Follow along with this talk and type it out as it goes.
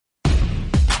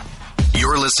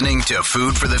You're listening to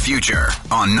Food for the Future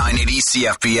on 980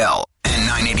 CFPL and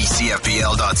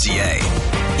 980CFPL.ca.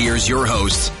 Here's your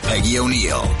host, Peggy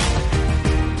O'Neill.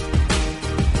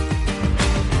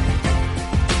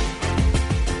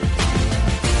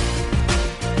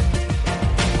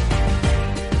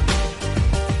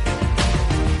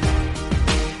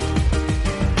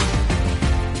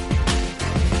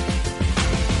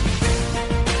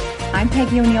 I'm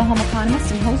Peggy O'Neill, home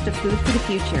economist and host of Food for the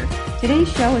Future.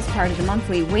 Today's show is part of the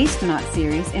monthly Waste Not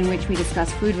series, in which we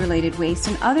discuss food-related waste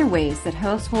and other ways that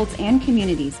households and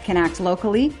communities can act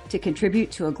locally to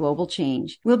contribute to a global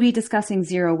change. We'll be discussing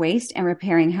zero waste and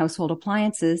repairing household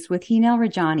appliances with Hinal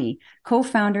Rajani,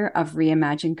 co-founder of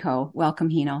Reimagine Co. Welcome,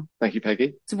 Hinal. Thank you,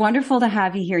 Peggy. It's wonderful to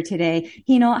have you here today.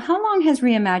 Hinal, how long has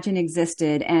Reimagine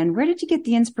existed, and where did you get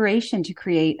the inspiration to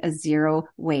create a zero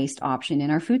waste option in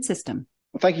our food system?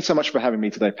 Well, thank you so much for having me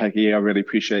today, Peggy. I really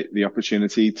appreciate the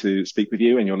opportunity to speak with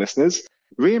you and your listeners.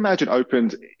 Reimagine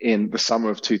opened in the summer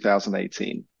of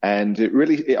 2018, and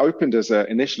it opened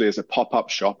initially as a pop-up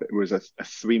shop. It was a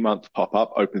 3-month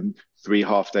pop-up, open 3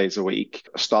 half days a week,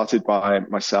 started by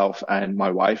myself and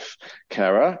my wife,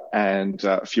 Kara, and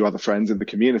a few other friends in the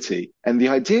community. And the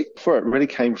idea for it really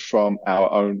came from our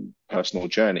own personal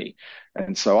journey.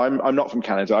 And so I'm not from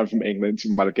Canada. I'm from England.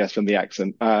 You might have guessed from the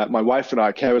accent. My wife and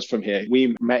I, Kara's from here.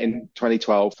 We met in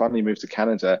 2012, finally moved to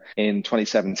Canada in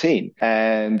 2017.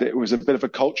 And it was a bit of a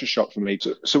culture shock for me.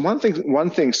 So one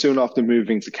thing soon after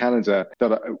moving to Canada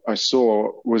that I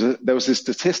saw was there was this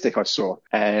statistic I saw,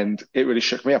 and it really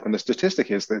shook me up. And the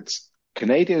statistic is that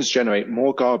Canadians generate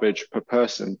more garbage per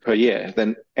person per year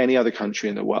than any other country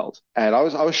in the world. And I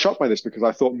was shocked by this, because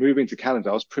I thought moving to Canada,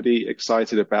 I was pretty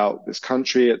excited about this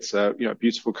country. It's a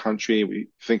beautiful country. We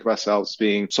think of ourselves as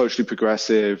being socially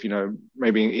progressive,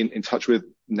 maybe in touch with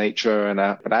nature,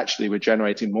 but actually we're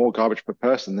generating more garbage per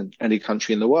person than any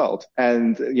country in the world.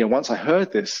 And once I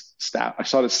heard this stat, I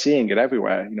started seeing it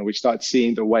everywhere. We started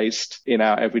seeing the waste in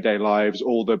our everyday lives,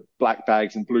 all the black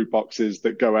bags and blue boxes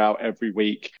that go out every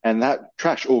week, and that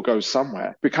trash all goes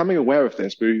somewhere. Becoming aware of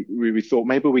this, we thought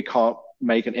maybe we can't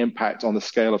make an impact on the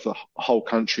scale of the whole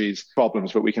country's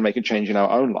problems, but we can make a change in our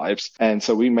own lives. And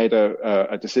so we made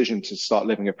a decision to start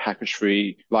living a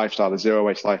package-free lifestyle, a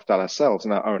zero-waste lifestyle ourselves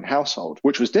in our own household,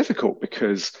 which was difficult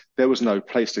because there was no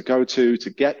place to go to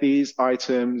get these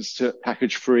items to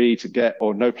package-free,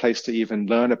 or no place to even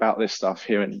learn about this stuff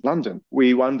here in London.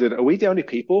 We wondered, are we the only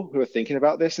people who are thinking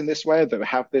about this in this way, that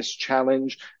have this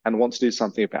challenge and want to do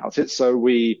something about it? So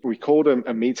we called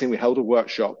a meeting, we held a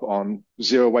workshop on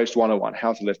Zero Waste 101,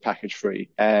 how to live package free.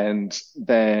 And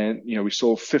then, we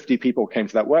saw 50 people came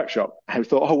to that workshop, and we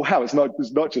thought, oh, wow, it's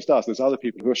not just us. There's other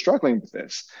people who are struggling with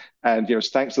this. And, it's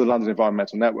thanks to the London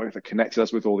Environmental Network that connected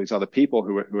us with all these other people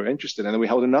who were interested. And then we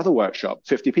held another workshop,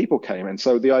 50 people came. And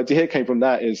so the idea came from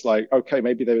that is like, okay,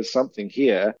 maybe there is something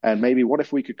here. And maybe what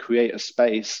if we could create a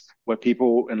space where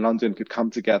people in London could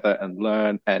come together and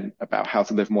learn about how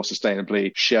to live more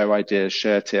sustainably, share ideas,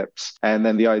 share tips. And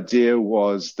then the idea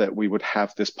was that we would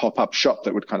have this pop-up shop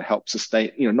that would kind of help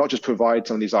sustain, not just provide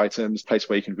some of these items, a place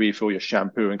where you can refill your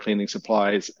shampoo and cleaning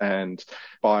supplies and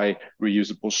buy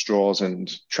reusable straws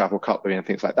and travel cutlery and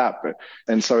things like that.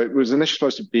 And so it was initially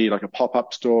supposed to be like a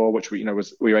pop-up store, which we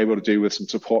were able to do with some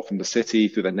support from the city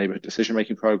through their neighborhood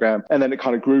decision-making program. And then it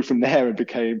kind of grew from there and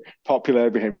became popular,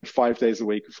 became 5 days a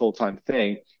week, a full-time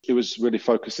thing. It was really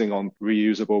focusing on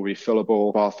reusable,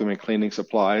 refillable bathroom and cleaning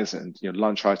supplies and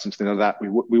lunch items, things like that.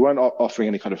 We weren't offering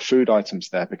any kind of food items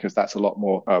there, because that's a lot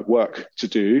more work to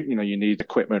do. You need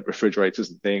equipment, refrigerators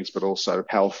and things, but also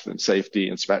health and safety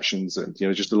inspections, and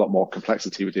just a lot more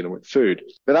complexity with dealing with food.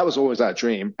 But that was always our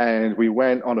dream. And we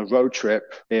went on a road trip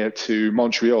to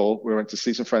Montreal. We went to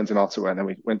see some friends in Ottawa, and then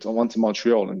we went on to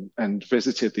Montreal and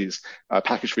visited these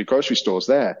package-free grocery stores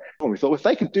there. And we thought, well, if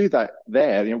they can do that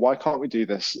there, why can't we do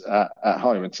this at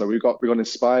home? And so we got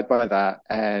inspired by that,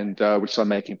 and we started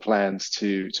making plans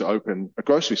to open a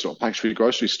grocery store, package-free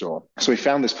grocery store. So we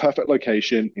found this perfect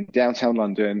location in downtown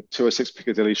London, 206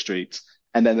 Piccadilly Street.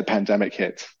 And then the pandemic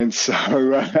hit. And so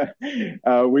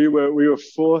we were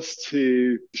forced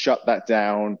to shut that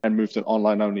down and move to an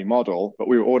online only model, but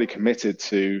we were already committed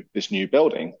to this new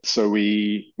building. So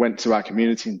we went to our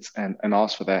community and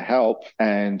asked for their help,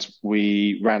 and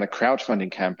we ran a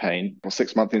crowdfunding campaign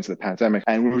 6 months into the pandemic,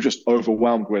 and we were just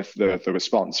overwhelmed with the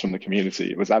response from the community.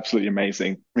 It was absolutely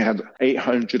amazing. We had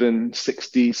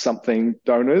 860 something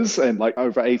donors and like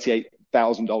over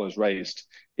 $88,000 raised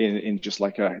in just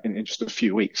in just a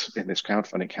few weeks in this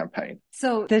crowdfunding campaign.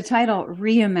 So the title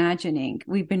Reimagining,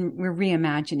 we're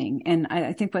reimagining. And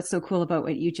I think what's so cool about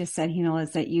what you just said, Hinal,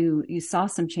 is that you saw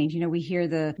some change. We hear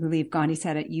believe Gandhi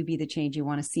said it, you be the change you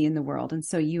want to see in the world. And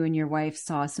so you and your wife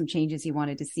saw some changes you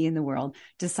wanted to see in the world,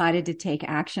 decided to take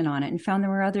action on it, and found there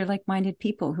were other like-minded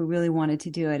people who really wanted to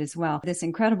do it as well. This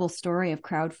incredible story of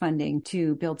crowdfunding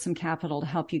to build some capital to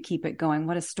help you keep it going.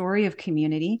 What a story of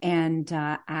community and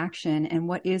action, and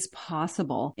what is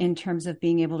possible in terms of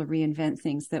being able to reinvent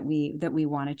things that we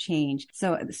want to change.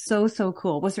 So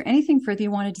cool. Was there anything further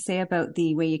you wanted to say about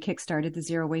the way you kickstarted the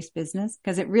zero waste business?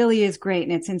 Because it really is great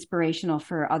and it's inspirational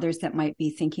for others that might be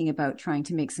thinking about trying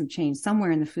to make some change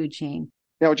somewhere in the food chain.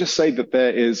 Yeah, I would just say that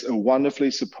there is a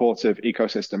wonderfully supportive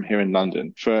ecosystem here in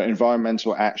London for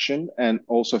environmental action and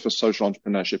also for social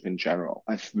entrepreneurship in general.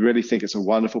 I really think it's a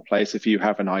wonderful place if you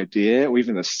have an idea or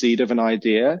even the seed of an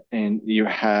idea and you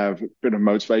have a bit of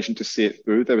motivation to see it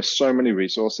through. There are so many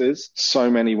resources, so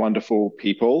many wonderful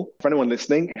people. If anyone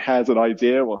listening has an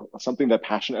idea or something they're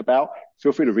passionate about,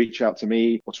 feel free to reach out to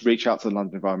me or to reach out to the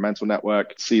London Environmental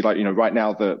Network. See, right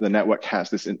now the network has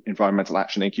this environmental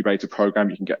action incubator program.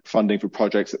 You can get funding for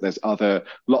projects. That there's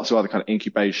lots of other kind of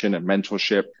incubation and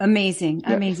mentorship. Amazing.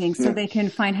 So they can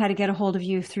find how to get a hold of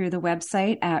you through the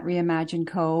website at Reimagine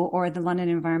Co. or the London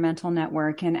Environmental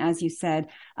Network. And as you said,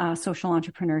 social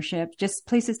entrepreneurship, just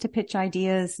places to pitch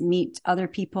ideas, meet other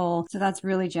people. So that's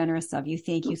really generous of you.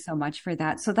 Thank you so much for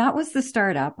that. So that was the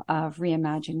startup of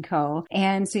Reimagine Co.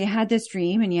 And so you had this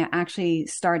dream and you actually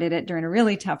started it during a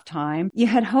really tough time. You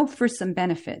had hoped for some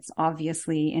benefits,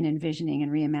 obviously, in envisioning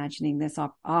and reimagining this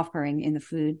offering in the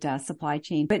food supply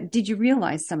chain. But did you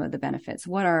realize some of the benefits?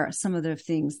 What are some of the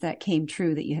things that came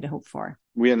true that you had hoped for?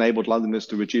 We enabled Londoners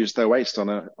to reduce their waste on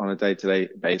a day-to-day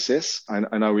basis.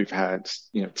 I know we've had,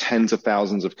 tens of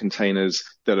thousands of containers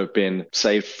that have been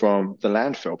saved from the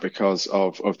landfill because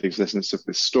of the existence of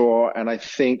this store. And I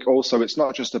think also it's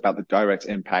not just about the direct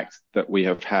impact that we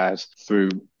have had through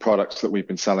products that we've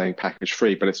been selling package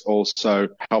free, but it's also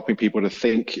helping people to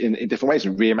think in different ways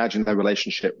and reimagine their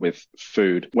relationship with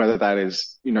food, whether that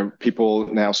is, people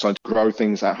now starting to grow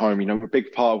things at home. A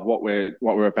big part of what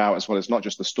we're about as well is not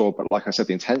just the store, but like I said,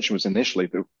 the intention was initially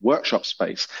the workshop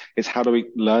space. It's how do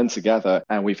we learn together?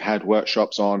 And we've had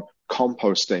workshops on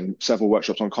composting, several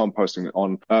workshops on composting,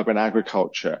 on urban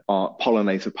agriculture, on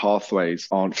pollinator pathways,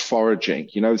 on foraging.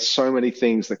 So many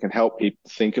things that can help people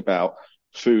think about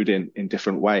food in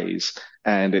different ways.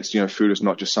 And it's, food is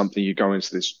not just something you go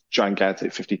into this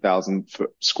gigantic 50,000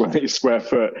 square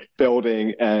foot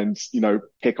building and,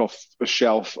 pick off a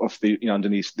shelf of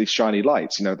underneath these shiny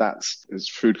lights. That's as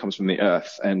food comes from the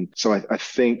earth. And so I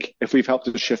think if we've helped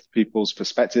to shift people's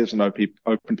perspectives and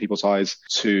open people's eyes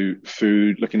to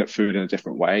food, looking at food in a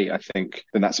different way, I think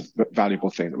then that's a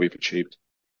valuable thing that we've achieved.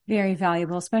 Very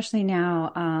valuable, especially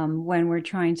now when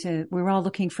we're all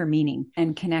looking for meaning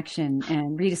and connection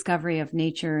and rediscovery of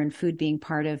nature and food being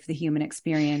part of the human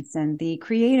experience and the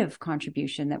creative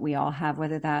contribution that we all have,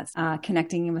 whether that's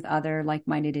connecting with other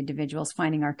like-minded individuals,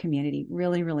 finding our community,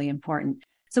 really, really important.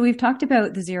 So we've talked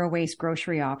about the zero waste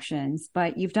grocery options,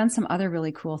 but you've done some other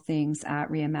really cool things at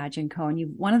Reimagine Co. And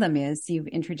one of them is you've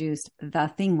introduced the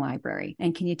Thing Library.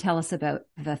 And can you tell us about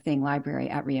the Thing Library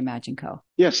at Reimagine Co.?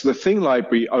 Yes, the Thing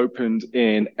Library opened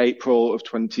in April of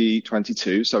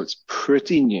 2022, so it's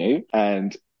pretty new.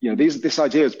 And this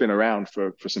idea has been around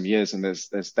for some years, and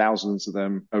there's thousands of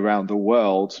them around the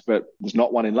world, but there's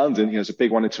not one in London. There's a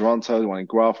big one in Toronto, one in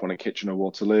Guelph, one in Kitchener,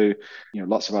 Waterloo,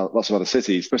 lots of other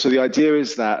cities. But so the idea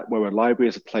is that where a library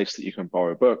is a place that you can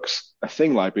borrow books, a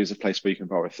Thing Library is a place where you can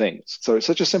borrow things. So it's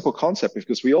such a simple concept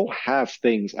because we all have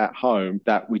things at home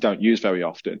that we don't use very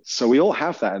often. So we all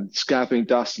have that and gathering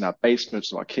dust in our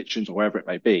basements or our kitchens or wherever it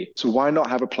may be. So why not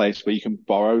have a place where you can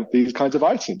borrow these kinds of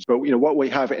items? But what we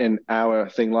have in our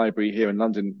Thing Library here in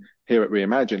London, here at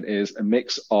Reimagine, is a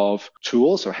mix of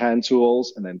tools, so hand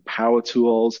tools, and then power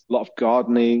tools, a lot of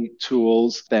gardening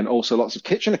tools, then also lots of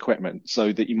kitchen equipment,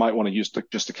 so that you might want to use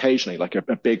just occasionally, like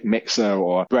a big mixer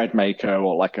or bread maker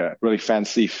or like a really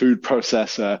fancy food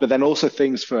processor, but then also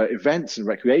things for events and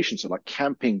recreation, so like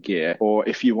camping gear, or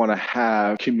if you want to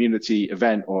have a community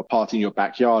event or a party in your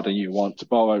backyard and you want to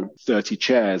borrow 30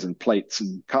 chairs and plates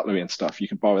and cutlery and stuff, you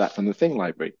can borrow that from the Thing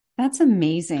Library. That's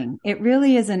amazing. It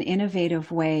really is an innovative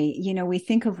way. We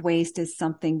think of waste as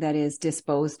something that is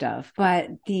disposed of, but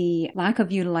the lack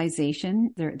of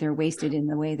utilization, they're wasted in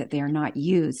the way that they are not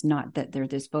used, not that they're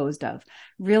disposed of.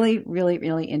 Really, really,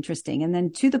 really interesting. And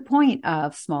then to the point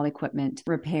of small equipment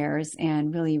repairs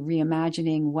and really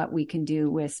reimagining what we can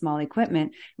do with small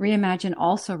equipment, Reimagine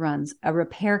also runs a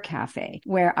repair cafe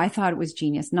where I thought it was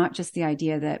genius, not just the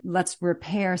idea that let's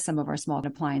repair some of our small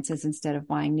appliances instead of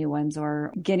buying new ones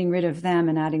or getting rid of them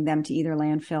and adding them to either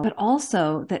landfill, but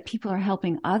also that people are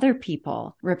helping other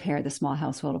people repair the small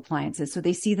household appliances. So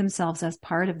they see themselves as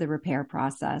part of the repair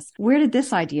process. Where did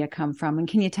this idea come from? And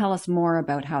can you tell us more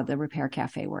about how the Repair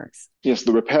Cafe works? Yes,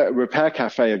 the repair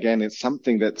cafe, again, it's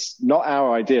something that's not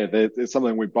our idea. It's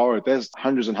something we borrowed. There's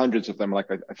hundreds and hundreds of them. Like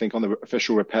I think on the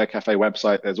official Repair Cafe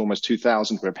website, there's almost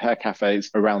 2,000 repair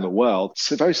cafes around the world.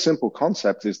 It's a very simple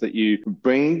concept is that you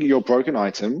bring your broken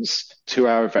items to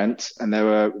our event and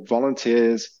there are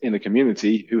volunteers in the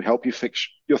community who help you fix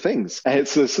your things. And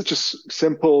it's such a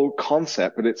simple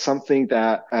concept, but it's something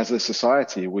that as a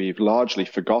society, we've largely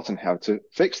forgotten how to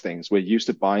fix things. We're used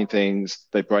to buying things,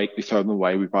 they break, we throw them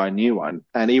away, we buy a new one.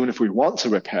 And even if we want to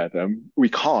repair them, we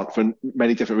can't for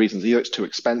many different reasons. Either it's too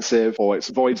expensive or it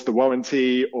voids the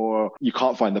warranty or you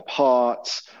can't find the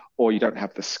parts or you don't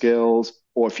have the skills.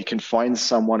 Or if you can find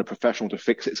someone, a professional to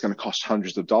fix it, it's going to cost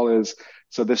hundreds of dollars.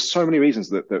 So there's so many reasons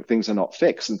that things are not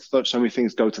fixed and so many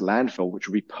things go to landfill, which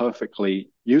would be perfectly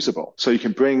usable. So you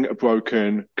can bring a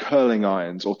broken curling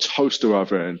irons or toaster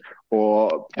oven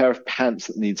or a pair of pants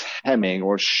that needs hemming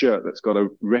or a shirt that's got a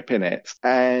rip in it.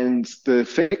 And the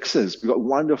fixers, we've got a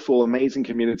wonderful, amazing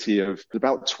community of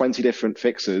about 20 different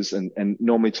fixers and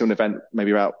normally to an event,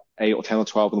 maybe about 8 or 10 or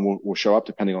 12 of them will show up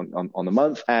depending on the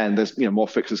month. And there's, more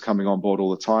fixers coming on board all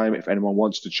the time. If anyone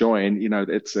wants to join,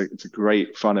 it's a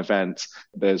great fun event.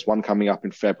 There's one coming up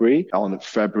in February, on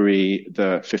February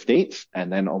the 15th,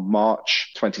 and then on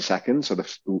March 22nd.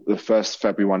 So the first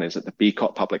February one is at the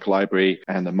Beacott Public Library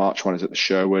and the March one is at the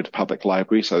Sherwood Public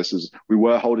Library. So we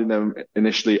were holding them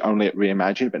initially only at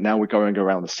Reimagine, but now we're going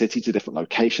around the city to different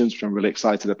locations, which I'm really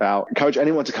excited about. Encourage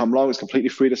anyone to come along. It's completely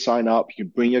free to sign up. You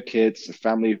can bring your kids. It's a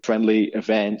family-friendly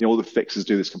event. All the fixers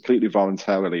do this completely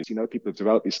voluntarily. People have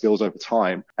developed these skills over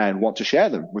time and want to share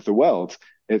them with the world.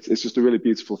 It's just a really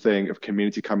beautiful thing of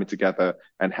community coming together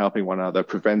and helping one another,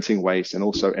 preventing waste and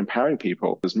also empowering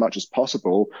people as much as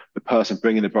possible. The person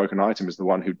bringing the broken item is the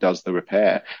one who does the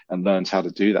repair and learns how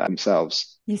to do that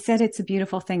themselves. You said it's a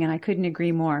beautiful thing, and I couldn't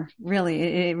agree more. Really,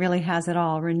 it really has it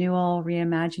all. Renewal,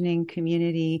 reimagining,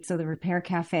 community. So the Repair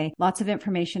Cafe, lots of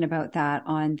information about that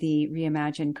on the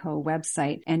Reimagine Co.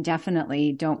 website. And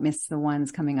definitely don't miss the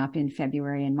ones coming up in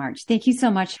February and March. Thank you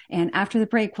so much. And after the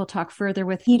break, we'll talk further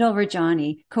with Hidal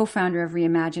Rajani, co-founder of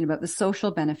Reimagine, about the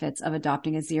social benefits of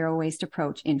adopting a zero-waste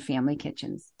approach in family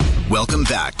kitchens. Welcome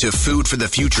back to Food for the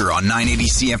Future on 980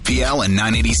 CFPL and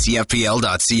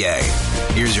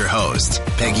 980CFPL.ca. Here's your host,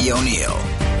 Peggy O'Neill.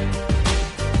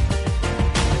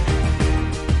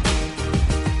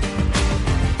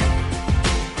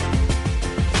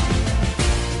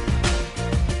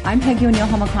 I'm Peggy O'Neill,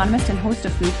 home economist and host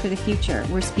of Food for the Future.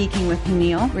 We're speaking with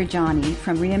Hidal Rajani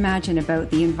from Reimagine about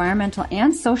the environmental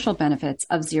and social benefits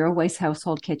of zero-waste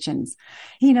household kitchens.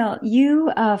 Hidal, you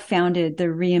founded the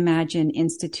Reimagine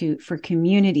Institute for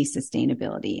Community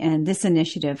Sustainability, and this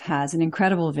initiative has an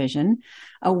incredible vision,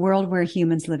 a world where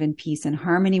humans live in peace and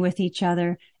harmony with each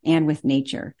other and with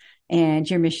nature. And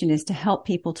your mission is to help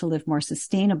people to live more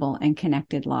sustainable and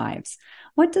connected lives.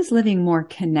 What does living more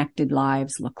connected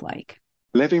lives look like?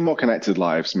 Living more connected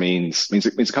lives means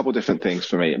a couple of different things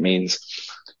for me. It means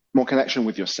more connection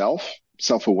with yourself,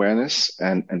 self-awareness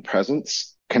and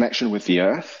presence, connection with the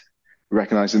earth,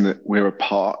 recognizing that we're a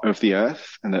part of the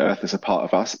earth and the earth is a part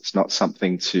of us. It's not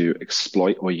something to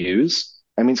exploit or use.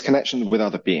 It means connection with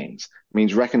other beings. It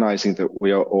means recognizing that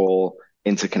we are all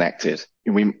interconnected.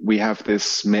 We have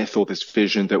this myth or this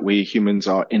vision that we humans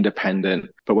are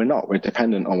independent, but we're not. We're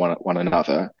dependent on one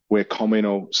another. We're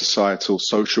communal, societal,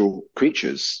 social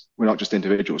creatures. We're not just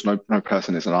individuals. No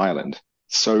person is an island.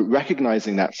 So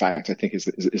recognizing that fact, I think, is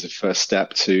a first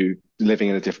step to living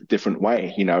in a different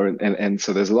way, and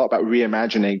so there's a lot about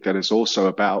reimagining that is also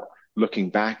about looking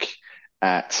back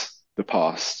at the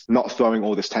past, not throwing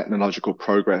all this technological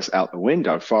progress out the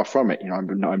window. Far from it.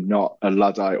 I'm not a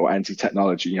Luddite or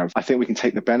anti-technology. I think we can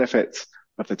take the benefits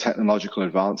of the technological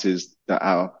advances that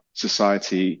our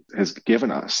society has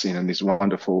given us, and these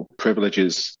wonderful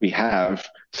privileges we have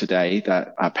today that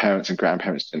our parents and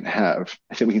grandparents didn't have.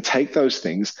 I think we can take those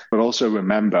things, but also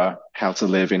remember how to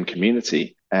live in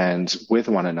community and with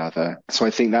one another. So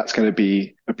I think that's going to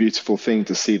be a beautiful thing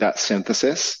to see that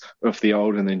synthesis of the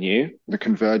old and the new, the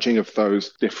converging of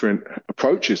those different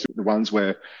approaches, the ones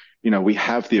where we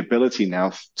have the ability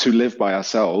now to live by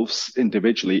ourselves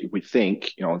individually. We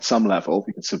think, on some level,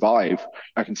 we can survive.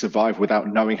 I can survive without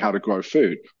knowing how to grow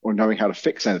food or knowing how to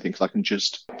fix anything, because I can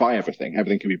just buy everything.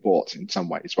 Everything can be bought in some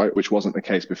ways, right? Which wasn't the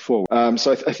case before.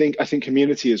 So I think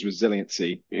community is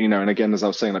resiliency, and again, as I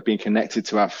was saying, like being connected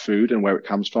to our food and where it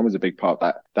comes from is a big part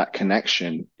of that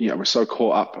connection. We're so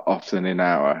caught up often in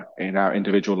our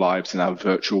individual lives, in our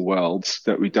virtual worlds,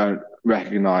 that we don't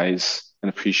recognize and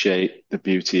appreciate the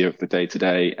beauty of the day to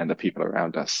day and the people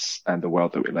around us and the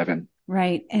world that we live in.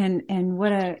 Right. And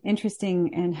what a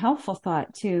interesting and helpful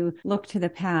thought to look to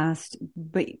the past,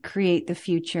 but create the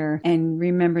future and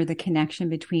remember the connection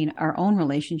between our own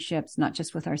relationships, not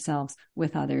just with ourselves,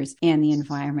 with others and the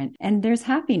environment. And there's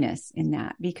happiness in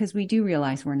that because we do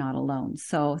realize we're not alone.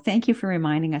 So thank you for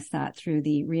reminding us that through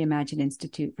the Reimagine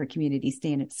Institute for Community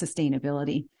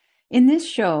Sustainability. In this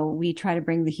show, we try to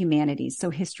bring the humanities, so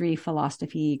history,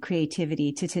 philosophy,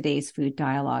 creativity, to today's food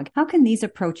dialogue. How can these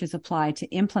approaches apply to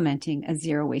implementing a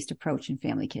zero-waste approach in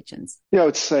family kitchens? I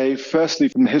would say, firstly,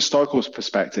 from the historical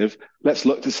perspective, let's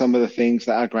look to some of the things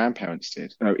that our grandparents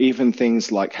did. Even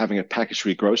things like having a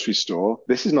package-free grocery store.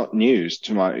 This is not news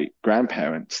to my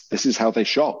grandparents. This is how they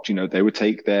shopped. They would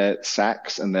take their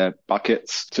sacks and their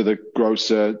buckets to the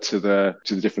grocer, to the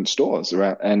different stores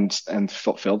around and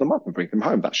fill them up and bring them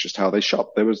home. That's just how they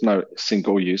shop. There was no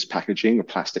single-use packaging or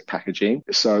plastic packaging.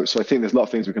 So I think there's a lot of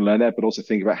things we can learn there, but also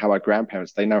think about how our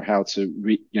grandparents, they know how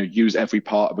to use every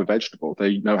part of a vegetable.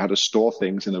 They know how to store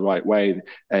things in the right way.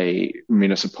 A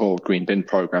municipal green bin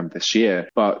program this year.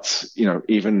 But,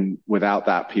 even without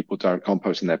that, people don't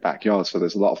compost in their backyard. So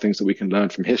there's a lot of things that we can learn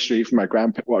from history, from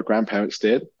what our grandparents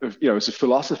did. It's a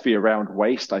philosophy around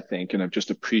waste, I think, and of just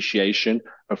appreciation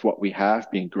of what we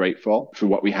have, being grateful for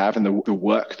what we have and the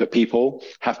work that people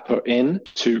have put in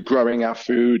to growing our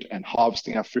food and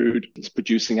harvesting our food,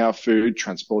 producing our food,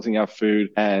 transporting our food.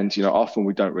 And, often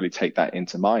we don't really take that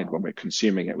into mind when we're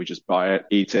consuming it. We just buy it,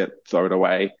 eat it, throw it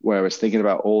away. Whereas thinking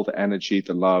about all the energy,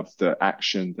 the love, the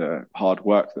action, the hard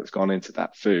work that's gone into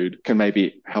that food can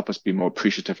maybe help us be more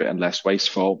appreciative of it and less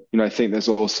wasteful. I think there's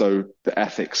also the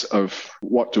ethics of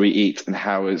what do we eat and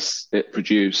how is it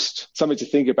produced. Something to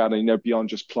think about, beyond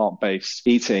just plant-based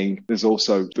eating, there's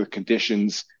also the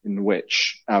conditions in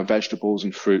which our vegetables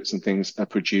and fruits and things are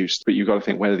produced. But you've got to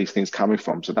think, where are these things coming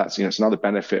from? So that's, it's another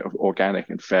benefit of organic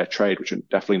and fair trade, which are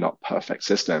definitely not perfect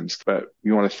systems, but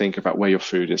you want to think about where your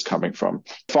food is coming from.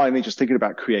 Finally, just thinking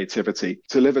about creativity.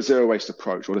 To live a zero waste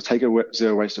approach or to take a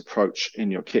zero waste approach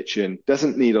in your kitchen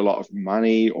doesn't need a lot of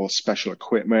money or special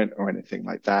equipment or anything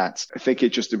like that. I think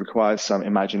it requires some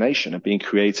imagination and being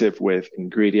creative with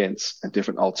ingredients and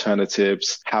different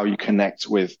alternatives, how you connect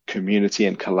with community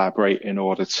and collaborate in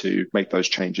order to make those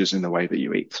changes in the way that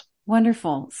you eat.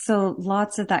 Wonderful. So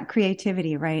lots of that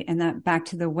creativity, right? And that back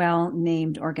to the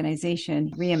well-named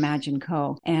organization, Reimagine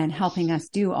Co., and helping us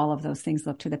do all of those things,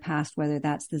 look to the past, whether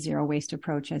that's the zero waste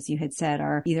approach, as you had said,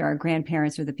 or either our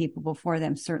grandparents or the people before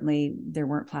them. Certainly there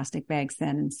weren't plastic bags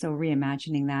then. And so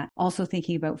reimagining that, also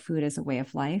thinking about food as a way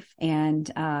of life and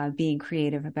being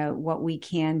creative about what we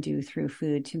can do through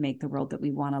food to make the world that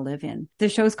we want to live in. The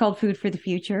show is called Food for the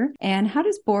Future. And how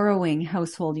does borrowing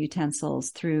household utensils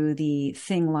through the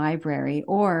Thing Library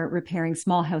or repairing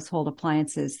small household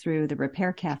appliances through the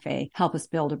Repair Cafe help us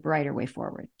build a brighter way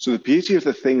forward? So the beauty of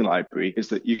the Thing Library is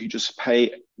that you can just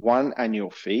pay one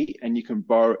annual fee and you can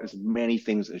borrow as many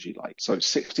things as you like. So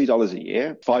 $60 a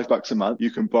year, $5 a month. You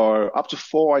can borrow up to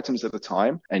 4 items at a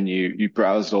time and you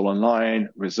browse it all online,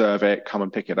 reserve it, come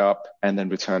and pick it up and then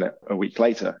return it a week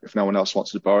later. If no one else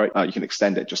wants to borrow it, you can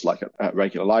extend it just like a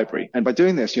regular library. And by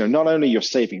doing this, not only you're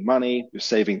saving money, you're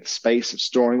saving the space of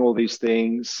storing all these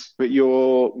things, but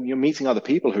you're meeting other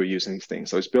people who are using these things.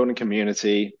 So it's building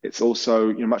community. It's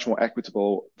also much more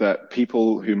equitable that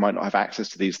people who might not have access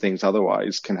to these things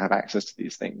otherwise can have access to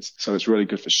these things. So it's really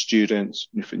good for students,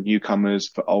 for newcomers,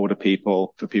 for older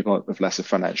people, for people with lesser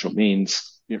financial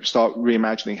means. Start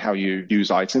reimagining how you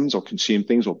use items or consume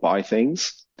things or buy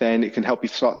things. Then it can help you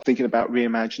start thinking about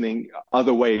reimagining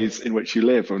other ways in which you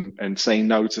live and saying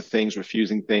no to things,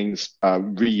 refusing things,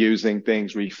 reusing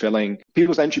things, refilling.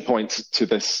 People's entry points to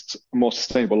this more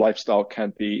sustainable lifestyle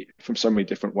can be from so many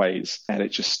different ways. And it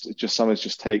just sometimes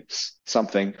just takes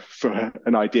something for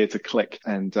an idea to click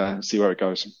and see where it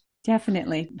goes.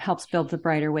 Definitely helps build the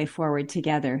brighter way forward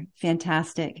together.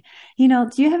 Fantastic. Do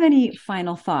you have any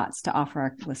final thoughts to offer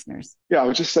our listeners? Yeah, I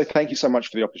would just say thank you so much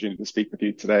for the opportunity to speak with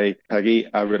you today, Peggy.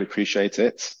 I really appreciate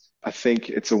it. I think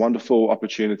it's a wonderful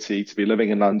opportunity to be living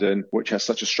in London, which has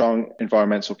such a strong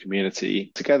environmental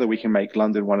community. Together, we can make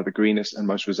London one of the greenest and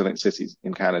most resilient cities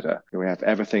in Canada. We have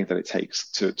everything that it takes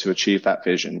to achieve that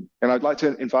vision. And I'd like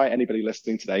to invite anybody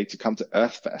listening today to come to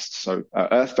Earthfest. So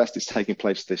Earthfest is taking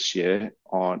place this year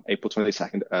on April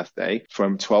 22nd, Earth Day,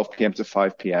 from 12 p.m. to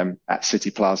 5 p.m. at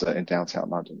City Plaza in downtown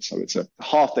London. So it's a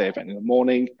half-day event. In the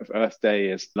morning of Earth Day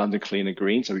is London Clean and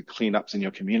Green. So we clean ups in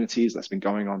your communities. That's been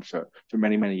going on for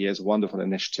many, many years. A wonderful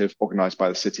initiative organized by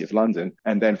the City of London.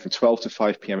 And then from 12 to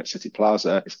 5 p.m. at City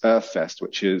Plaza is Earthfest,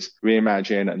 which is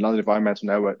Reimagine and London Environmental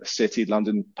Network, the City,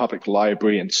 London Public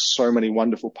Library, and so many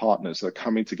wonderful partners that are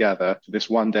coming together for this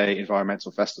one-day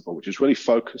environmental festival, which is really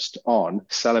focused on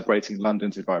celebrating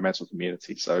London's environmental community.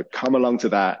 So come along to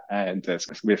that, and it's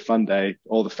going to be a fun day,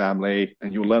 all the family,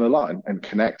 and you'll learn a lot and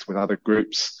connect with other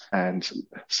groups and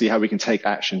see how we can take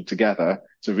action together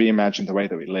to reimagine the way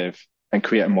that we live and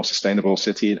create a more sustainable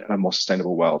city and a more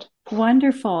sustainable world.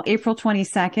 Wonderful. April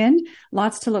 22nd.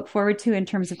 Lots to look forward to in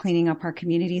terms of cleaning up our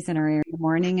communities in our area in the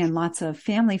morning, and lots of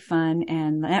family fun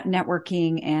and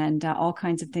networking and all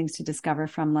kinds of things to discover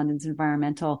from London's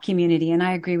environmental community. And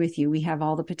I agree with you. We have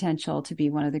all the potential to be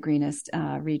one of the greenest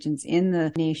regions in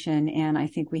the nation. And I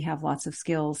think we have lots of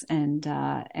skills and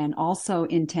also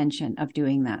intention of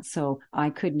doing that. So I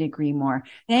couldn't agree more.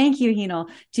 Thank you, Heenal,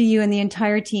 to you and the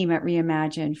entire team at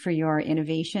Reimagine for your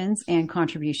innovations and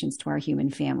contributions to our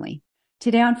human family.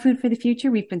 Today on Food for the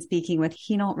Future, we've been speaking with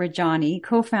Heenal Rajani,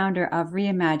 co-founder of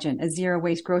Reimagine, a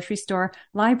zero-waste grocery store,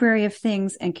 library of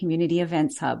things, and community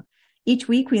events hub. Each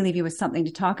week, we leave you with something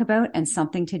to talk about and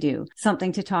something to do.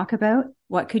 Something to talk about: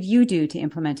 what could you do to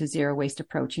implement a zero-waste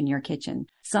approach in your kitchen?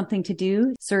 Something to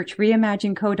do: search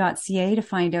reimagineco.ca to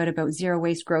find out about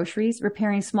zero-waste groceries,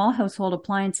 repairing small household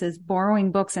appliances,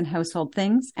 borrowing books and household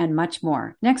things, and much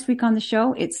more. Next week on the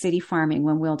show, it's City Farming,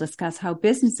 when we'll discuss how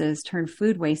businesses turn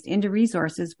food waste into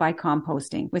resources by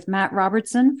composting, with Matt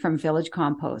Robertson from Village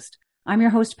Compost. I'm your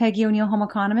host, Peggy O'Neill, home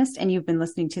economist, and you've been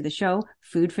listening to the show,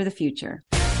 Food for the Future.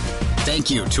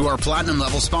 Thank you to our platinum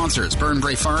level sponsors,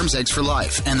 Burnbrae Farms, Eggs for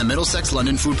Life, and the Middlesex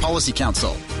London Food Policy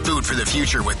Council. Food for the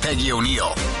Future with Peggy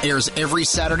O'Neill airs every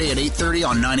Saturday at 8:30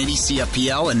 on 980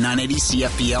 CFPL and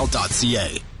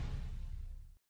 980CFPL.ca.